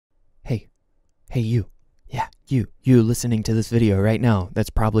Hey, you. Yeah, you listening to this video right now that's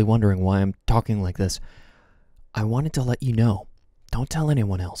probably wondering why I'm talking like this. I wanted to let you know, don't tell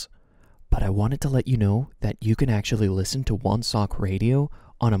anyone else, but I wanted to let you know that you can actually listen to One Sock Radio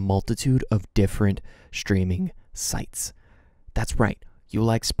on a multitude of different streaming sites. That's right, you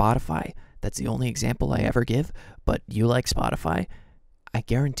like Spotify. That's the only example I ever give, but you like Spotify. I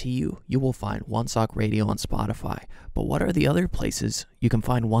guarantee you will find One Sock Radio on Spotify. But what are the other places you can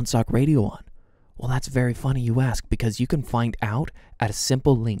find One Sock Radio on? Well, that's very funny you ask, because you can find out at a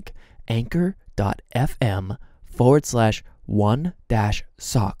simple link,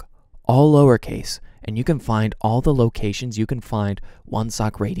 anchor.fm/one-sock, all lowercase, and you can find all the locations you can find One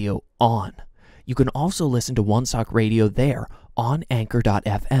Sock Radio on. You can also listen to One Sock Radio there on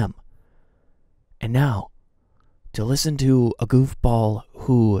anchor.fm. And now, to listen to a goofball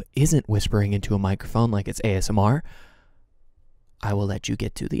who isn't whispering into a microphone like it's ASMR, I will let you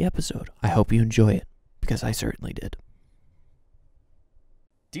get to the episode. I hope you enjoy it, because I certainly did.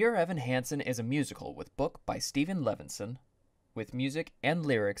 Dear Evan Hansen is a musical with book by Stephen Levinson, with music and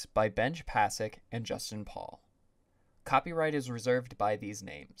lyrics by Benj Pasek and Justin Paul. Copyright is reserved by these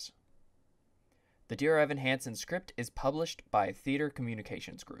names. The Dear Evan Hansen script is published by Theater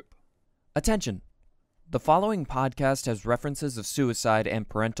Communications Group. Attention! The following podcast has references of suicide and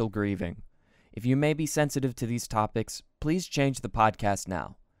parental grieving. If you may be sensitive to these topics, please change the podcast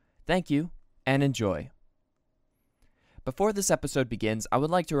now. Thank you, and enjoy. Before this episode begins, I would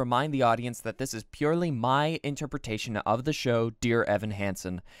like to remind the audience that this is purely my interpretation of the show Dear Evan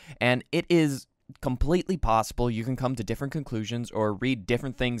Hansen, and it is completely possible you can come to different conclusions or read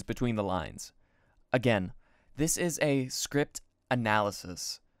different things between the lines. Again, this is a script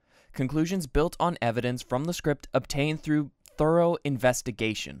analysis. Conclusions built on evidence from the script obtained through thorough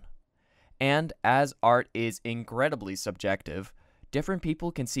investigation. And as art is incredibly subjective, different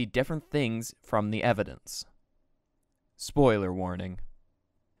people can see different things from the evidence. Spoiler warning.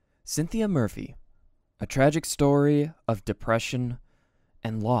 Cynthia Murphy, a tragic story of depression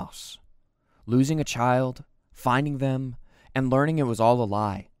and loss. Losing a child, finding them, and learning it was all a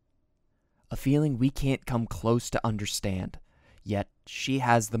lie. A feeling we can't come close to understand, yet she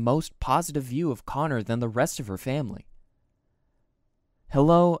has the most positive view of Connor than the rest of her family.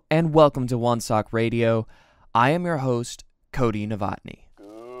 Hello and welcome to One Sock Radio. I am your host, Cody Novotny.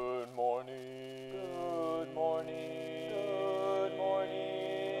 Good morning. Good morning. Good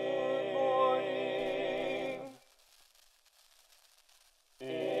morning. Good morning.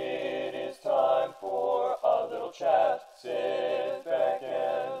 It is time for a little chat. Sit back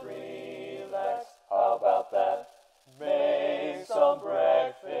and relax. How about that? Make some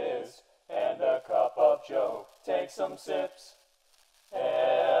breakfast and a cup of joe. Take some sips.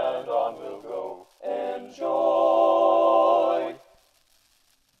 And on we'll go. Enjoy!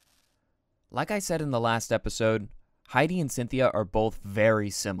 Like I said in the last episode, Heidi and Cynthia are both very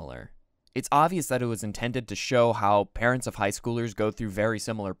similar. It's obvious that it was intended to show how parents of high schoolers go through very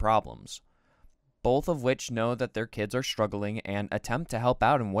similar problems, both of which know that their kids are struggling and attempt to help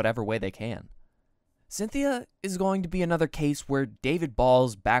out in whatever way they can. Cynthia is going to be another case where David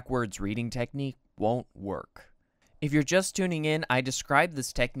Ball's backwards reading technique won't work. If you're just tuning in, I described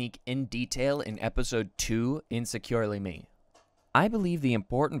this technique in detail in episode 2, Insecurely Me. I believe the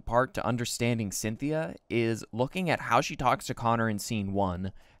important part to understanding Cynthia is looking at how she talks to Connor in scene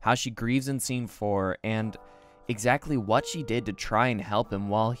 1, how she grieves in scene 4, and exactly what she did to try and help him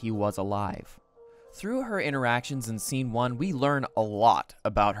while he was alive. Through her interactions in scene 1, we learn a lot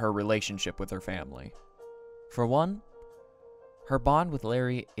about her relationship with her family. For one, her bond with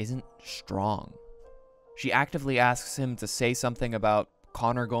Larry isn't strong. She actively asks him to say something about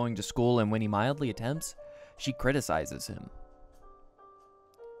Connor going to school, and when he mildly attempts, she criticizes him.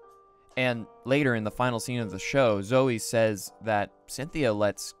 And later in the final scene of the show, Zoe says that Cynthia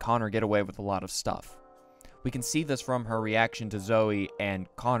lets Connor get away with a lot of stuff. We can see this from her reaction to Zoe and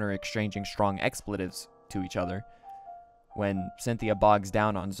Connor exchanging strong expletives to each other, when Cynthia bogs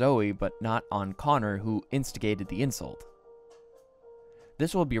down on Zoe but not on Connor, who instigated the insult.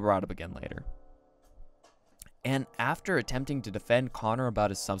 This will be brought up again later. And after attempting to defend Connor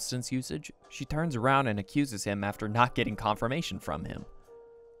about his substance usage, she turns around and accuses him after not getting confirmation from him.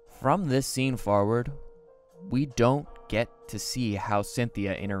 From this scene forward, we don't get to see how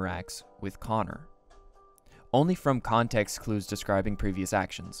Cynthia interacts with Connor. Only from context clues describing previous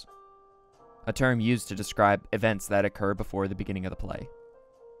actions, a term used to describe events that occur before the beginning of the play.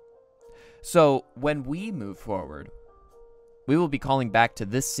 So, when we move forward, we will be calling back to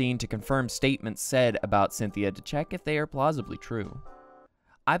this scene to confirm statements said about Cynthia to check if they are plausibly true.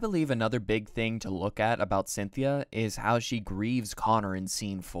 I believe another big thing to look at about Cynthia is how she grieves Connor in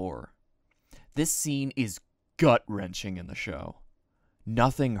scene 4. This scene is gut-wrenching in the show.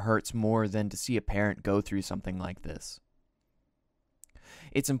 Nothing hurts more than to see a parent go through something like this.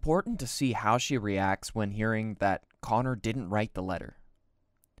 It's important to see how she reacts when hearing that Connor didn't write the letter.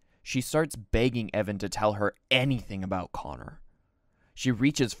 She starts begging Evan to tell her anything about Connor. She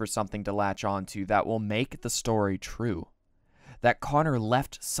reaches for something to latch onto that will make the story true. That Connor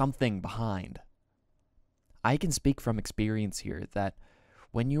left something behind. I can speak from experience here that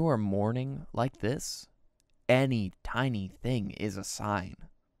when you are mourning like this, any tiny thing is a sign.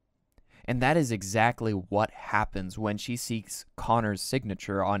 And that is exactly what happens when she seeks Connor's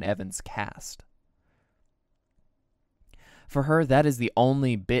signature on Evan's cast. For her, that is the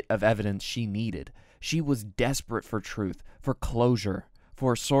only bit of evidence she needed. She was desperate for truth, for closure,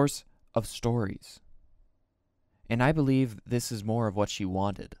 for a source of stories. And I believe this is more of what she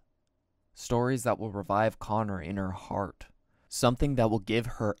wanted. Stories that will revive Connor in her heart. Something that will give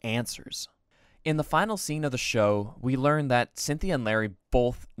her answers. In the final scene of the show, we learn that Cynthia and Larry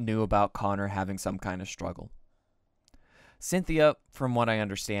both knew about Connor having some kind of struggle. Cynthia, from what I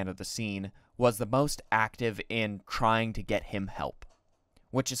understand of the scene, was the most active in trying to get him help,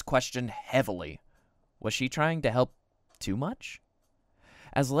 which is questioned heavily. Was she trying to help too much?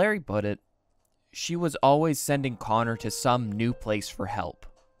 As Larry put it, she was always sending Connor to some new place for help.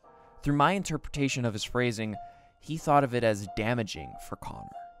 Through my interpretation of his phrasing, he thought of it as damaging for Connor.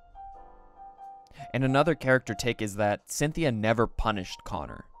 And another character take is that Cynthia never punished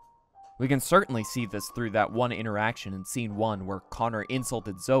Connor. We can certainly see this through that one interaction in scene 1 where Connor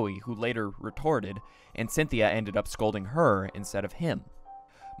insulted Zoe, who later retorted, and Cynthia ended up scolding her instead of him.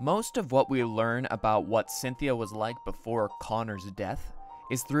 Most of what we learn about what Cynthia was like before Connor's death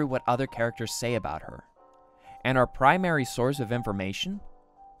is through what other characters say about her. And our primary source of information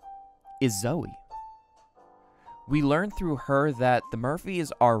is Zoe. We learn through her that the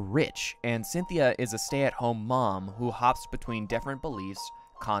Murphys are rich, and Cynthia is a stay-at-home mom who hops between different beliefs,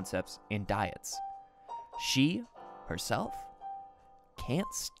 concepts, and diets. She, herself,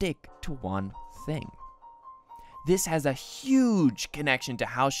 can't stick to one thing. This has a huge connection to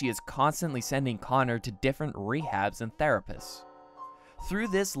how she is constantly sending Connor to different rehabs and therapists. Through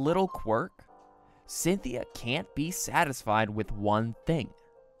this little quirk, Cynthia can't be satisfied with one thing.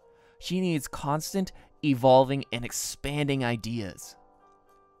 She needs constant, evolving, and expanding ideas.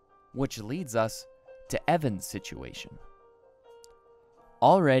 Which leads us to Evan's situation.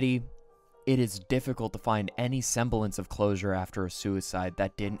 Already, it is difficult to find any semblance of closure after a suicide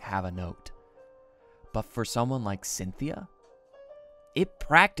that didn't have a note. But for someone like Cynthia, it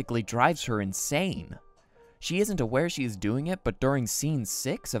practically drives her insane. She isn't aware she is doing it, but during scene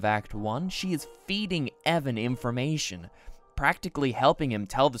 6 of Act 1, she is feeding Evan information, practically helping him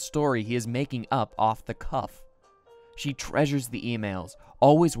tell the story he is making up off the cuff. She treasures the emails,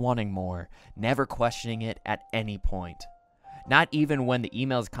 always wanting more, never questioning it at any point. Not even when the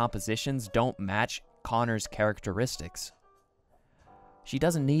email's compositions don't match Connor's characteristics. She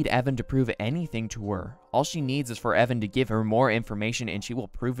doesn't need Evan to prove anything to her. All she needs is for Evan to give her more information and she will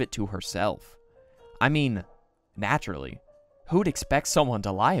prove it to herself. I mean, naturally, who'd expect someone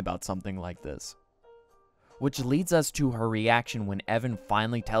to lie about something like this? Which leads us to her reaction when Evan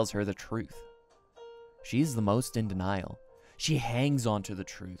finally tells her the truth. She's the most in denial. She hangs on to the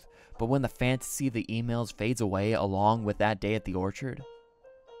truth, but when the fantasy of the emails fades away along with that day at the orchard,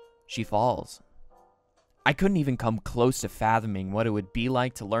 she falls. I couldn't even come close to fathoming what it would be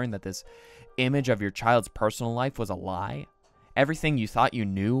like to learn that this image of your child's personal life was a lie. Everything you thought you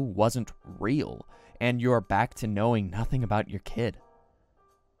knew wasn't real, and you're back to knowing nothing about your kid.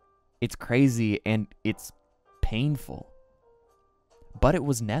 It's crazy and it's painful, but it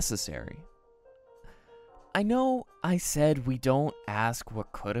was necessary. I know I said we don't ask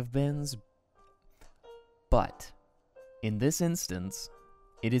what could have beens, but in this instance,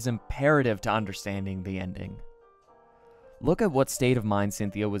 it is imperative to understanding the ending. Look at what state of mind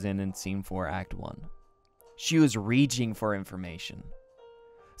Cynthia was in Scene 4, Act 1. She was reaching for information.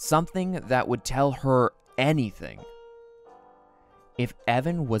 Something that would tell her anything. If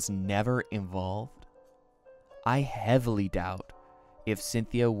Evan was never involved, I heavily doubt if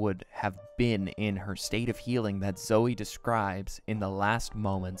Cynthia would have been in her state of healing that Zoe describes in the last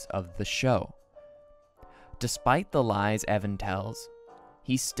moments of the show. Despite the lies Evan tells,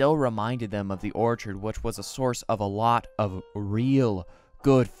 he still reminded them of the orchard, which was a source of a lot of real,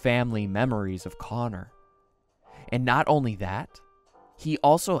 good family memories of Connor. And not only that, he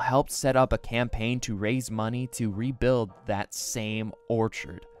also helped set up a campaign to raise money to rebuild that same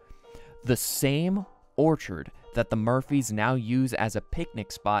orchard. The same orchard that the Murphys now use as a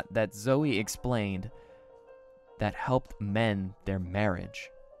picnic spot that Zoe explained that helped mend their marriage.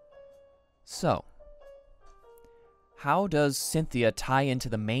 So, how does Cynthia tie into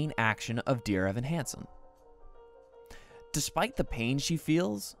the main action of Dear Evan Hansen? Despite the pain she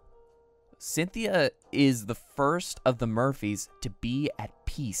feels, Cynthia is the first of the Murphys to be at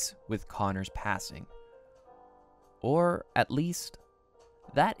peace with Connor's passing. Or, at least,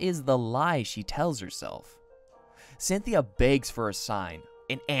 that is the lie she tells herself. Cynthia begs for a sign,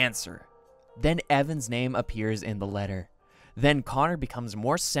 an answer. Then Evan's name appears in the letter. Then Connor becomes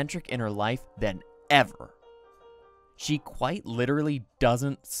more centric in her life than ever. She quite literally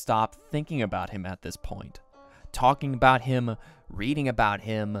doesn't stop thinking about him at this point. Talking about him, reading about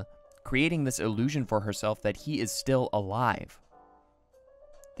him, creating this illusion for herself that he is still alive.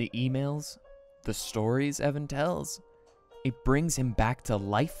 The emails, the stories Evan tells, it brings him back to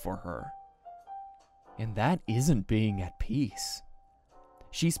life for her. And that isn't being at peace.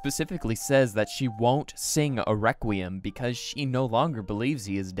 She specifically says that she won't sing a requiem because she no longer believes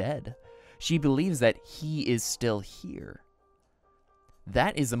he is dead. She believes that he is still here.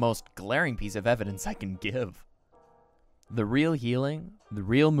 That is the most glaring piece of evidence I can give. The real healing, the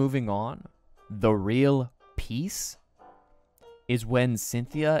real moving on, the real peace is when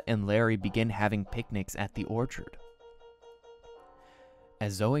Cynthia and Larry begin having picnics at the orchard.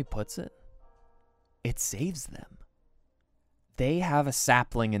 As Zoe puts it, it saves them. They have a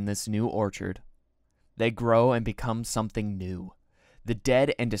sapling in this new orchard. They grow and become something new. The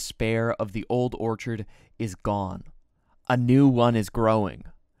dead and despair of the old orchard is gone. A new one is growing.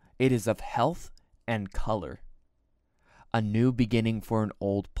 It is of health and color. A new beginning for an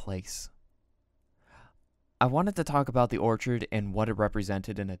old place. I wanted to talk about the orchard and what it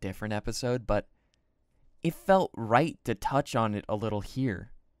represented in a different episode, but it felt right to touch on it a little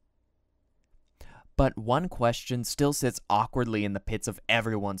here. But one question still sits awkwardly in the pits of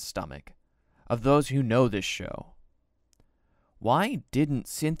everyone's stomach, of those who know this show. Why didn't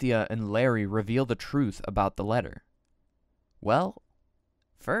Cynthia and Larry reveal the truth about the letter? Well,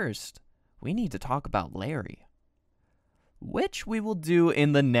 first, we need to talk about Larry, which we will do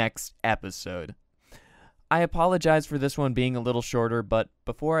in the next episode. I apologize for this one being a little shorter, but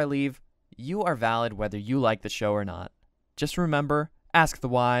before I leave, you are valid whether you like the show or not. Just remember, ask the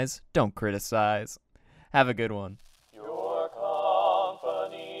wise, don't criticize. Have a good one. Your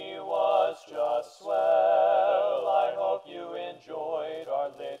company was just swell. I hope you enjoyed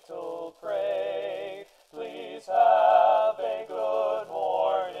our little pray. Please have a good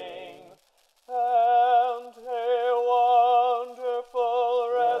morning and a wonderful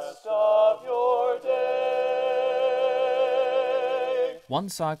rest of your day. One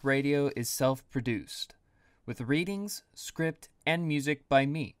Sock Radio is self-produced, with readings, script, and music by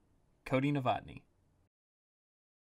me, Cody Novotny.